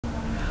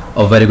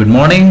A very good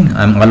morning.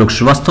 I'm Alok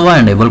Shrivastava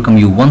and I welcome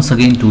you once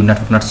again to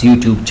Network Nuts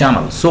YouTube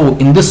channel. So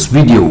in this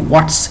video,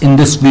 what's in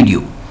this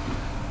video?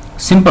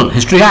 Simple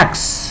history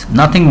hacks,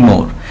 nothing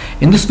more.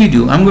 In this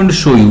video, I'm going to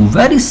show you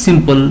very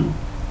simple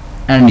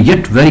and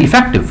yet very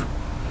effective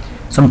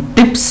some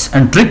tips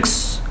and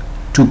tricks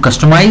to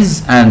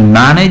customize and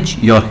manage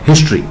your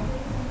history.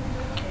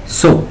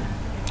 So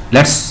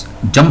let's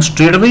jump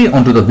straight away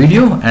onto the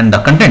video and the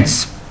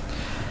contents.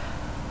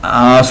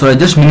 So I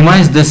just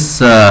minimize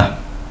this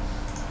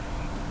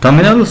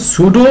terminal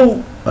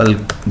sudo. I'll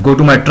go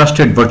to my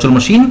trusted virtual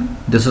machine.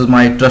 This is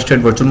my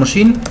trusted virtual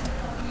machine.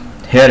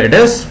 Here it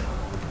is.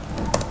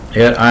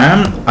 Here I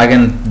am. I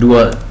can do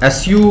a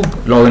su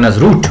login as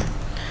root.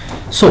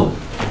 So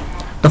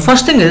the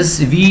first thing is,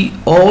 we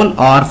all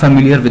are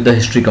familiar with the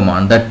history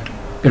command, that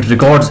it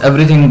records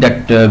everything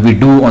that we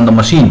do on the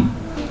machine,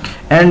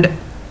 and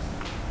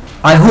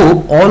I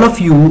hope all of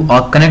you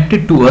are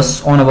connected to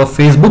us on our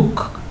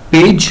Facebook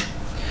page.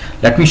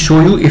 Let me show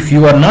you if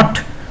you are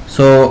not.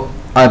 So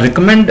I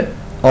recommend,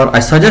 or I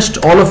suggest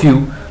all of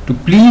you to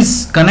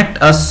please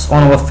connect us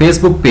on our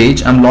Facebook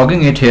page. I'm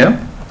logging it here.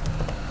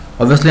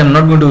 Obviously I'm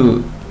not going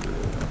to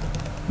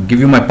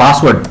give you my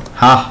password.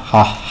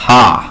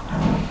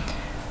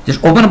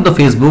 Just open up the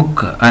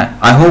Facebook.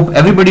 I hope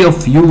everybody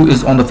of you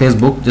is on the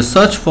Facebook. Just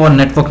search for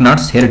Network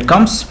Nuts. Here it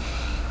comes.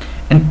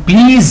 And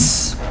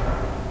please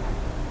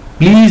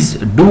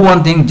do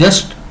one thing,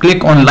 just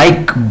click on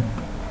like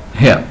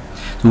here.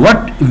 So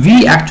what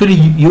we actually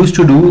used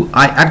to do,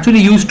 I actually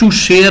used to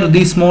share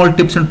these small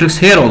tips and tricks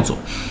here also,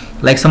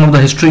 like some of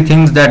the history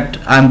things that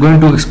I'm going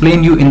to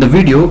explain you in the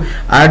video.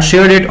 I had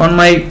shared it on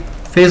my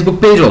Facebook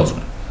page also,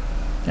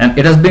 and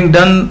it has been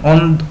done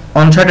on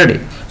Saturday.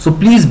 So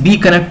please be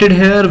connected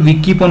here. We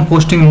keep on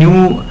posting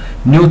new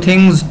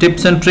things,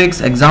 tips and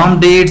tricks,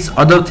 exam dates,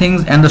 other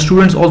things, and the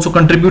students also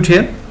contribute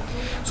here.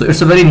 So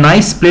it's a very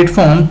nice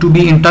platform to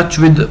be in touch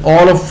with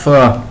all of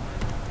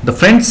the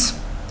friends.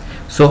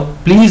 So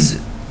please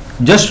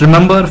just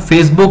remember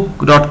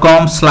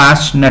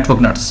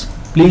facebook.com/networknuts.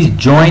 Please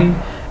join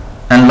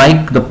and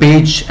like the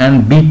page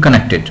and be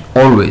connected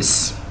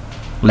always,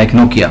 like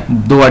Nokia.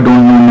 Though I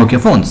don't know Nokia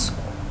phones,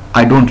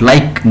 I don't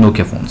like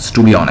Nokia phones,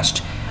 to be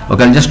honest.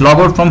 Okay, I'll just log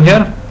out from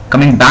here,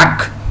 coming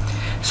back.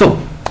 So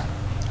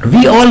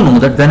we all know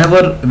that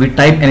whenever we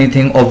type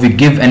anything or we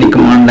give any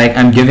command, like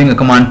I'm giving a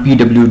command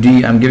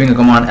pwd, I'm giving a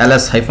command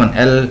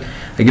ls-l,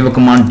 I give a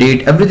command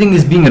date, everything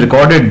is being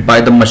recorded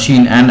by the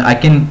machine, and I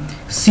can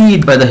see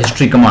it by the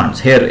history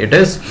commands. Here it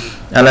is,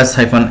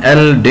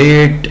 ls-l,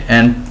 date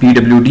and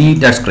pwd.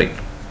 That's great.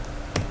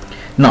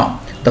 Now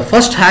the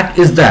first hack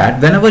is that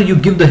whenever you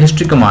give the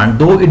history command,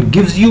 though it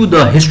gives you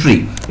the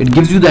history, it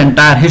gives you the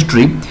entire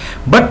history,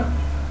 but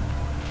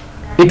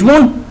it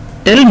won't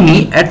tell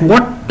me at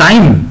what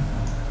time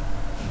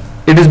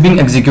it is being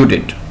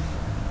executed.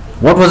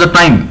 What was the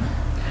time?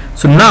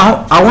 So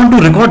now I want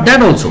to record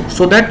that also,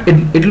 so that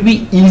it will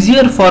be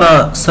easier for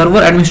a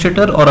server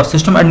administrator or a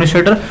system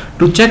administrator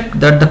to check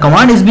that the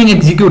command is being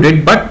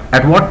executed, but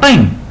at what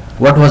time,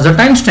 what was the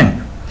timestamp.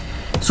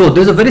 So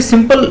there's a very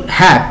simple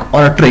hack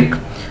or a trick.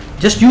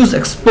 Just use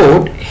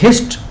export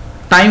hist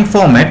time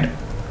format.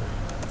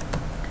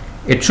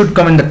 It should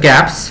come in the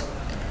caps,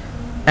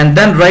 and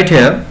then right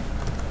here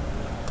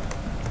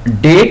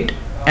date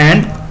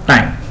and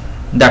time.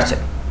 That's it.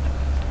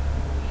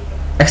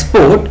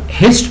 Export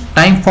hist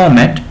time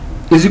format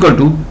is equal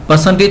to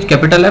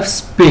 %F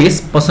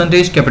space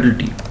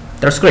 %T.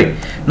 That's great.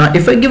 Now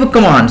if I give a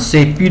command,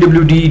 say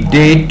pwd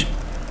date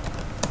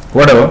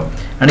whatever,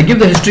 and I give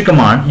the history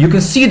command, you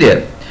can see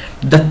there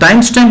the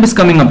timestamp is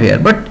coming up here,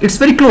 but it's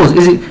very close,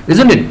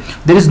 isn't it?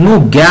 There is no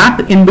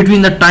gap in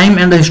between the time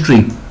and the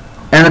history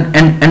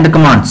and the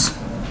commands.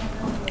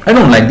 I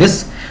don't like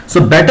this. So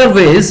better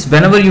way is,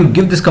 whenever you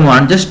give this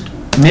command, just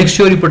make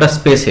sure you put a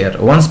space here,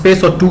 one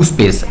space or two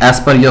space as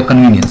per your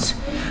convenience.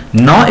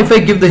 Now if I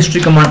give the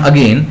history command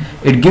again,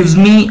 it gives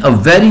me a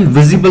very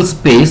visible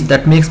space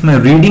that makes my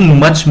reading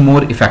much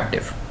more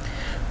effective.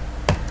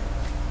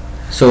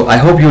 So I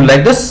hope you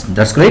like this.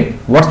 That's great.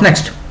 What's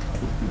next?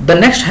 The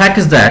next hack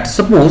is that,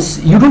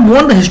 suppose you don't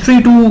want the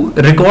history to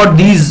record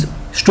these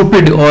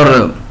stupid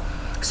or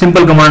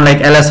simple command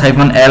like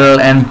ls-l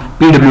and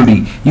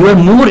pwd. You are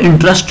more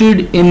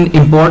interested in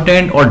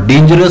important or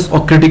dangerous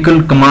or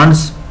critical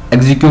commands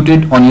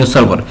executed on your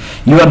server.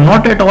 You are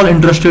not at all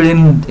interested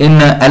in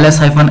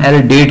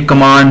ls-l date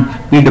command,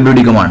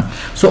 pwd command.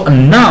 So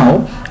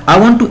now I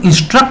want to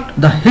instruct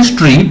the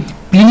history,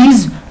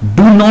 please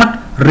do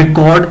not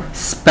record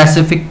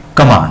specific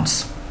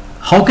commands.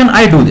 How can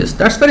I do this?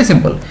 That's very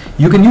simple.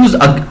 You can use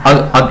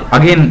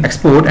again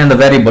export and the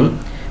variable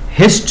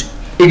hist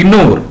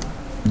ignore.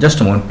 Just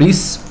a moment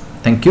please.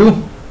 Thank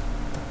you.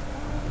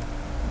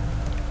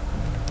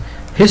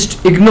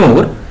 Hist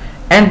ignore,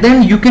 and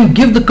then you can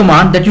give the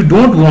command that you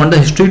don't want the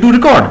history to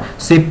record.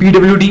 Say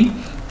pwd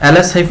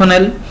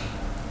ls-l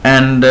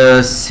and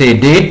say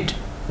date.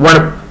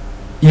 What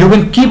you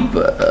will keep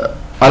a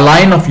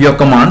line of your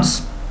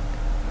commands.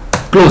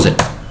 Close it.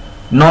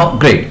 Now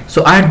great.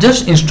 So I had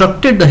just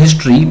instructed the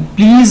history,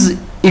 please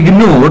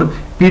ignore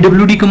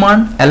pwd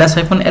command,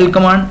 ls-l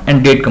command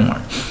and date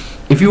command.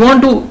 If you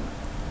want to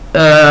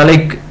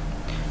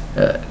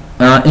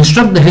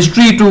instruct the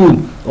history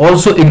to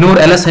also ignore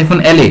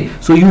ls-la,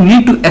 so you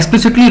need to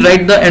explicitly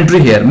write the entry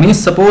here.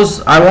 Means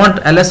suppose I want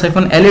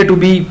ls-la to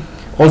be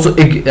also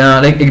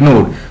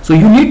ignored, so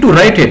you need to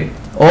write it.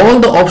 All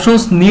the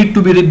options need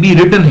to be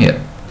written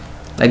here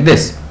like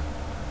this.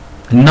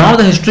 Now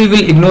the history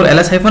will ignore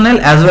ls-l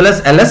as well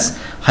as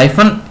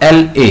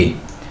ls-la,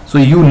 so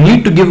you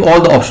need to give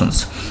all the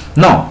options.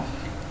 Now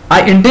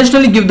I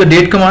intentionally give the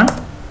date command,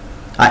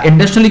 I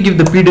intentionally give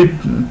the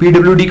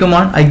pwd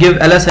command, I give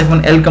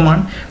ls-l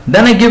command,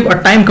 then I give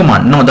a time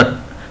command. Now the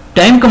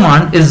time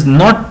command is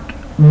not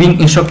being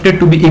instructed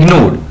to be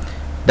ignored.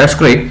 That's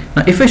great.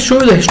 Now if I show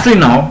you the history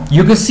now,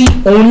 you can see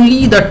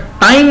only the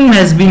time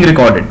has been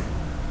recorded.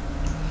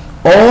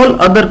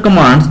 All other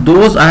commands,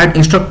 those I had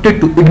instructed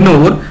to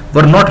ignore,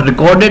 were not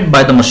recorded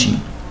by the machine.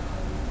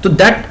 So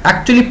that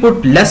actually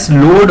put less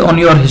load on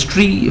your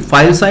history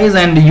file size,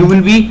 and you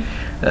will be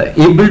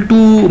able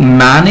to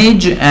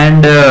manage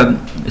and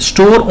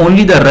store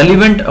only the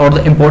relevant or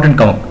the important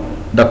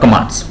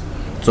commands.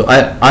 So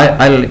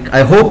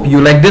I hope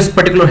you like this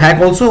particular hack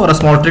also, or a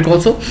small trick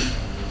also.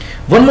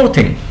 One more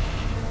thing,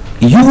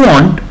 you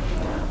want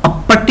a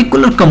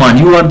particular command,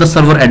 you are the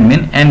server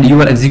admin and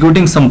you are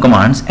executing some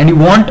commands, and you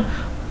want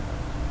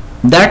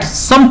that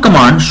some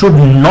command should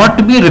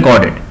not be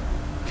recorded.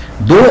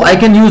 Though I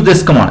can use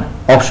this command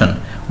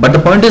option, but the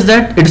point is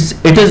that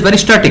it is very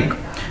static.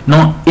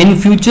 Now in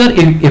future,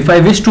 if I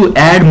wish to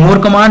add more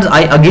commands,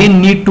 I again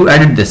need to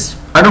edit this.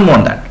 I don't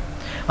want that.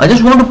 I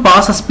just want to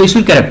pass a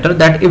special character,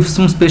 that if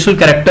some special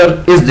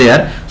character is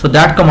there, so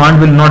that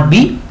command will not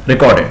be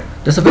recorded.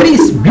 That's a very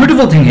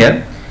beautiful thing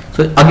here.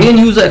 So again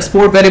use the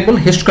export variable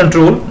hist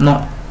control,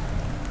 now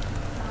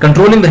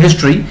controlling the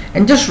history,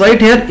 and just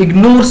write here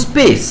ignore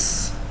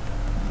space.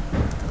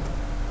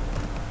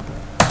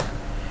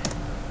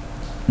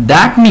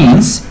 That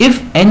means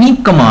if any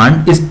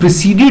command is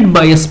preceded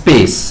by a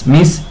space,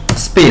 means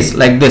space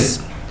like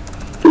this,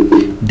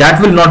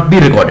 that will not be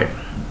recorded.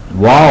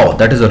 Wow,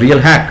 that is a real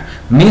hack.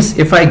 Means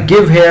if I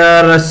give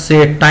here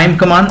say time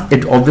command,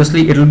 it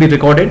obviously it will be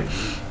recorded.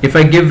 If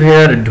I give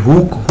here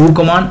who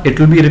command, it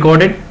will be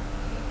recorded,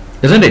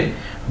 isn't it?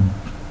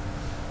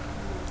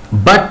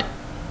 But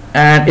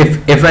and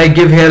if I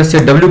give here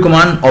say w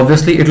command,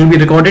 obviously it will be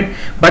recorded.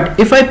 But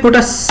if I put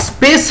a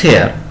space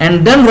here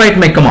and then write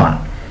my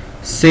command,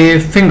 say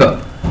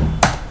finger,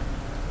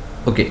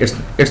 okay,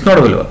 it's not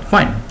available,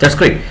 fine, that's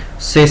great.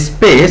 Say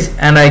space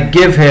and I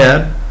give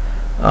here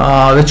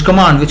which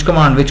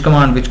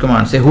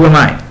command, say who am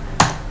I,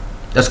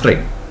 that's great.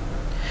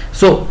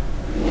 So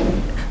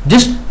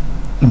just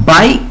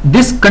by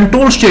this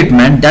control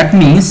statement, that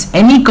means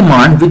any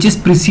command which is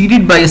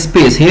preceded by a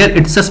space, here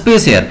it's a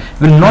space here,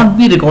 will not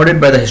be recorded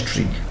by the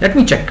history. Let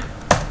me check.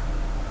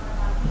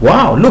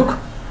 Wow, look,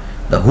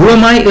 the who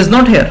am I is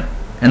not here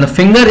and the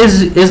finger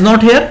is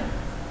not here.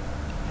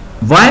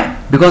 Why?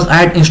 Because I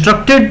had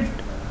instructed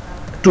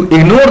to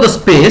ignore the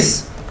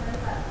space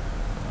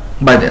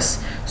by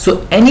this.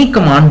 So any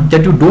command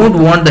that you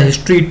don't want the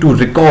history to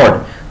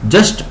record,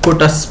 just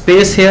put a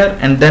space here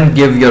and then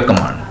give your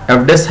command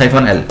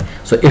fdes-l.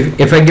 So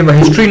if I give a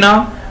history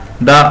now,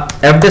 the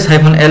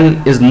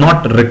fdes-l is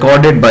not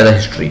recorded by the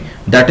history.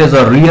 That is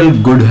a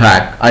real good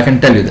hack, I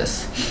can tell you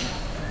this.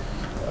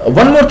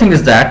 One more thing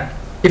is that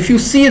if you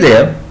see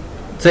there,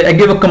 say I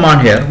give a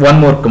command here,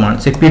 one more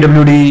command, say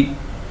pwd,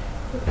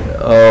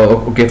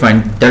 okay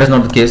fine, that is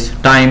not the case,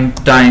 time,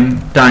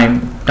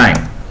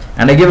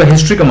 and I give a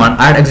history command.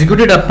 I had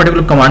executed a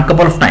particular command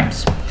couple of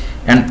times,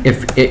 and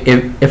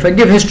if I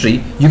give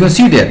history, you can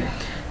see there,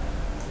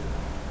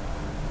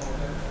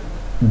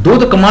 though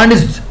the command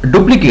is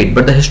duplicate,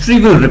 but the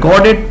history will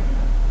record it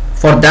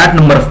for that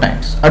number of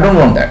times. I don't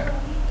want that.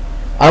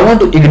 I want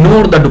to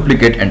ignore the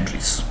duplicate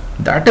entries.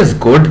 That is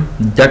good.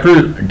 That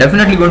will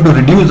definitely going to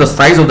reduce the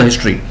size of the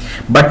history,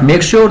 but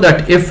make sure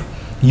that if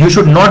you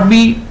should not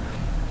be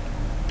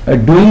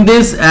doing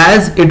this,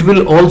 as it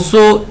will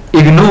also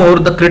ignore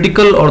the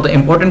critical or the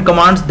important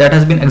commands that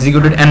has been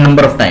executed n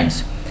number of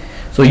times.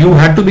 So you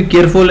have to be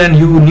careful and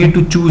you need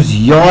to choose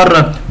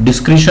your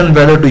discretion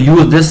whether to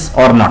use this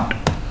or not.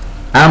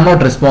 I am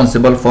not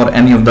responsible for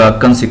any of the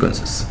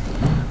consequences.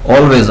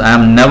 Always, I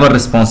am never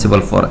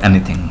responsible for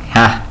anything.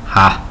 Ha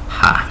ha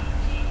ha.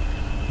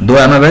 Though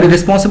I am a very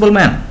responsible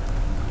man.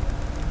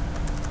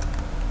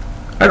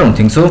 I don't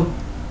think so.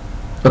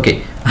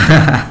 Okay.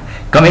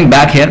 Coming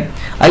back here,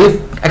 I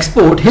will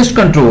export hist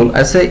control.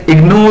 I say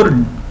ignore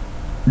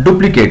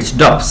duplicates,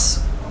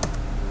 dubs.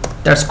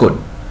 That's good.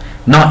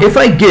 Now if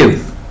I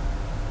give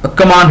a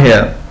command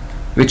here,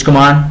 which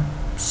command?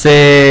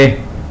 Say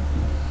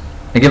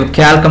I give a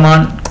cal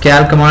command.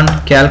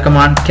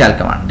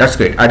 That's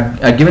great.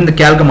 I given the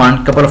cal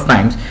command couple of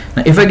times.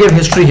 Now if I give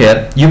history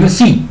here, you will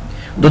see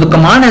though the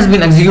command has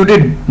been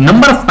executed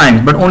number of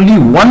times, but only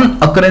one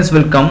occurrence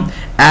will come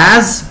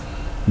as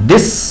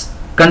this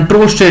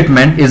control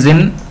statement is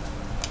in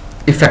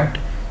effect.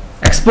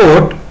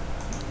 Export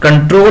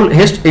control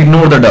hist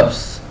ignore the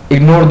dubs.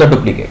 ignore the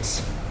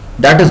duplicates.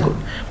 That is good.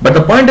 But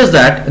the point is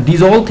that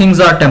these all things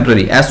are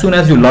temporary. As soon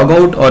as you log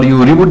out or you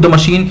reboot the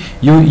machine,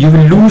 you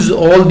will lose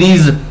all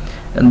these,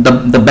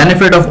 the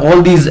benefit of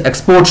all these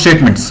export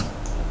statements.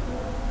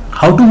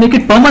 How to make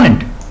it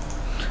permanent?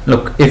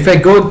 Look, if I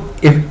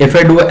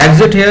do an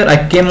exit here,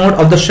 I came out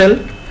of the shell,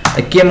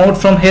 I came out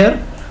from here,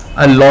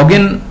 I log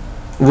in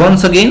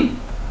once again,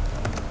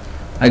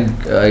 I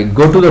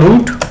go to the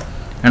root,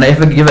 and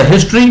if I give a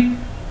history,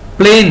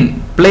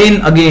 plain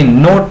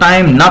again, no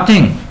time,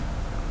 nothing.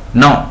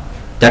 Now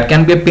that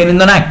can be a pain in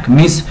the neck.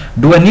 Means,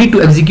 do I need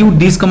to execute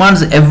these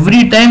commands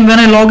every time when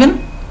I log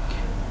in?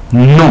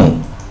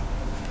 No.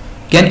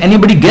 Can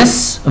anybody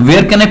guess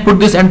where can I put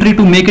this entry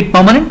to make it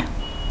permanent?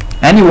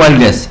 Any wild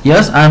guess?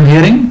 Yes, I am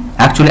hearing.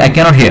 Actually, I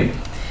cannot hear.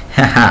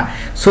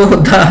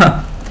 So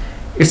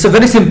it's a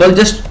very simple.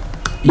 Just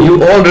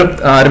you all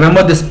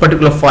remember this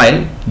particular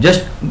file.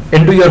 Just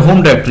into your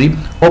home directory,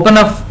 open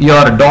up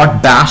your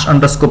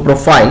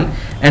 .bash_profile,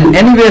 and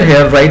anywhere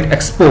here write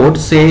export,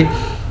 say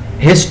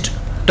hist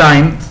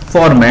time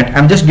format.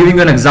 I'm just giving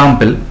you an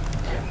example.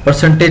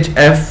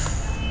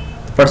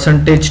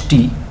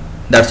 %f%t.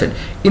 That's it.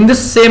 In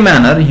this same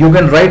manner, you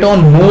can write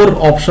on more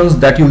options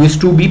that you wish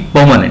to be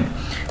permanent.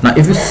 Now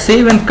if you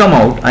save and come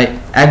out, I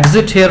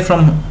exit here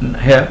from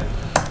here,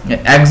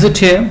 exit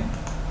here,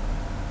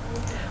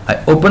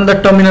 I open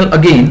the terminal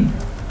again,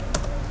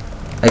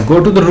 I go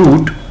to the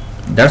root.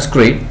 That's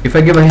great. If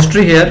I give a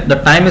history here, the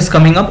time is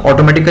coming up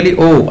automatically.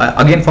 Oh, I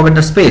again forget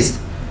the space.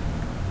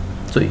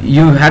 So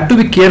you have to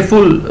be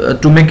careful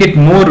to make it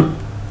more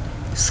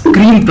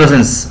screen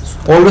presence.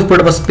 Always put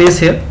up a space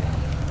here.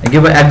 I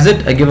give an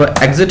exit, I give an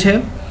exit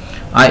here,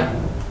 I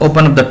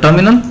open up the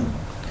terminal.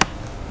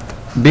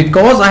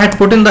 Because I had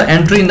put in the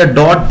entry in the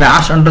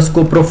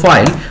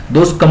 .bash_profile,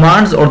 those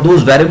commands or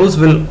those variables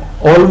will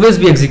always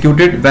be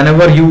executed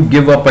whenever you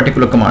give a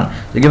particular command.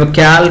 You give a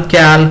cal,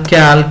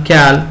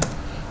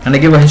 and I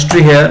give a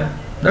history here.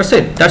 That's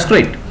it. That's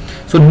great.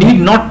 So need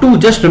not to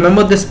just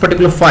remember this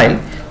particular file.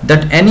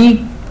 That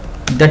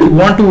you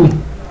want to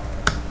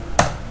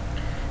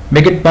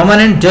make it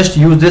permanent, just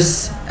use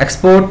this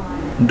export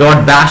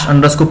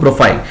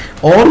 .bash_profile.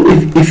 Or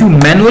if you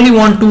manually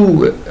want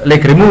to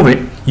like remove it,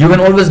 you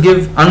can always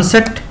give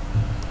unset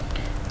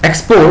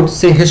export,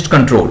 say hist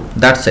control.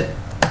 That's it.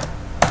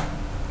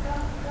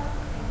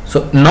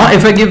 So now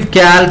if I give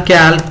cal,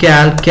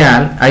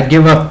 I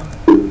give a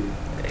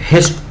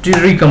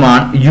history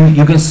command,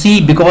 you can see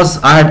because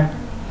I had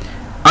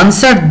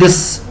unset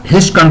this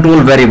hist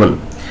control variable,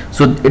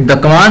 so the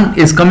command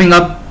is coming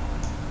up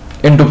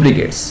in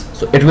duplicates,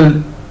 so it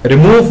will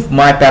remove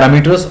my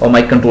parameters or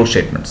my control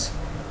statements.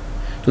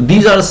 So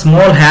these are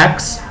small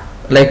hacks.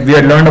 Like we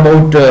had learned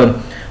about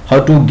how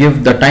to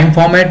give the time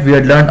format, we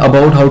had learned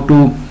about how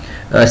to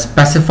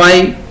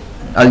specify.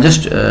 I'll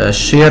just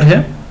share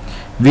here.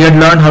 We had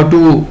learned how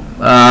to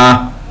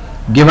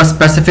give a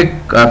specific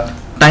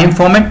time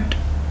format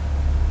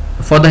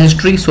for the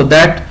history so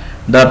that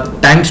the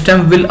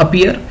timestamp will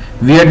appear.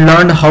 We had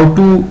learned how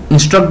to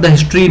instruct the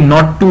history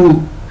not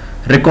to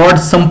record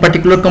some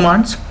particular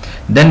commands.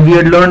 Then we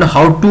had learned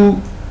how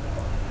to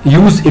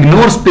use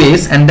ignore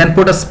space and then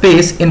put a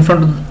space in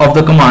front of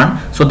the command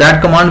so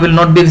that command will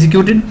not be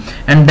executed.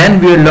 And then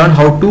we had learned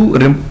how to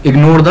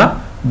ignore the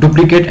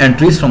duplicate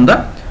entries from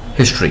the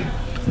history.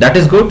 That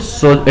is good.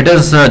 So it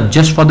is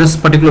just for this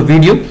particular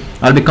video.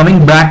 I'll be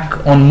coming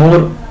back on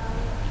more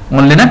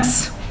on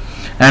Linux,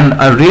 and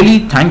I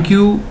really thank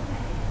you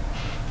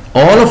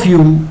all of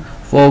you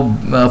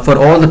for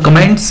all the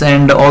comments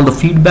and all the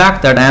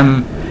feedback that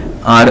I'm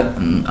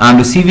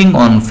receiving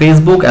on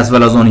Facebook as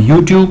well as on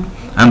YouTube.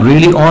 I'm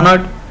really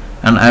honored,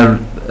 and I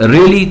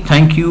really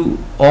thank you,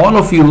 all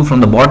of you,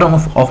 from the bottom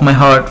of my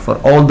heart for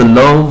all the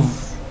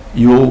love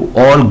you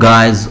all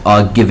guys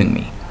are giving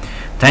me.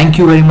 Thank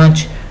you very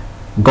much.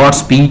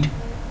 Godspeed.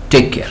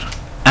 Take care.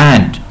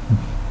 And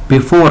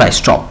before I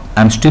stop,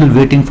 I'm still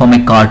waiting for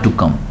my car to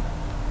come.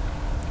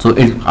 So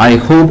I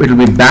hope it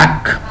will be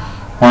back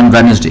on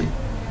Wednesday.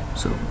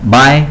 So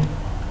bye.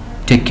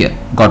 Take care.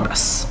 God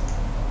bless.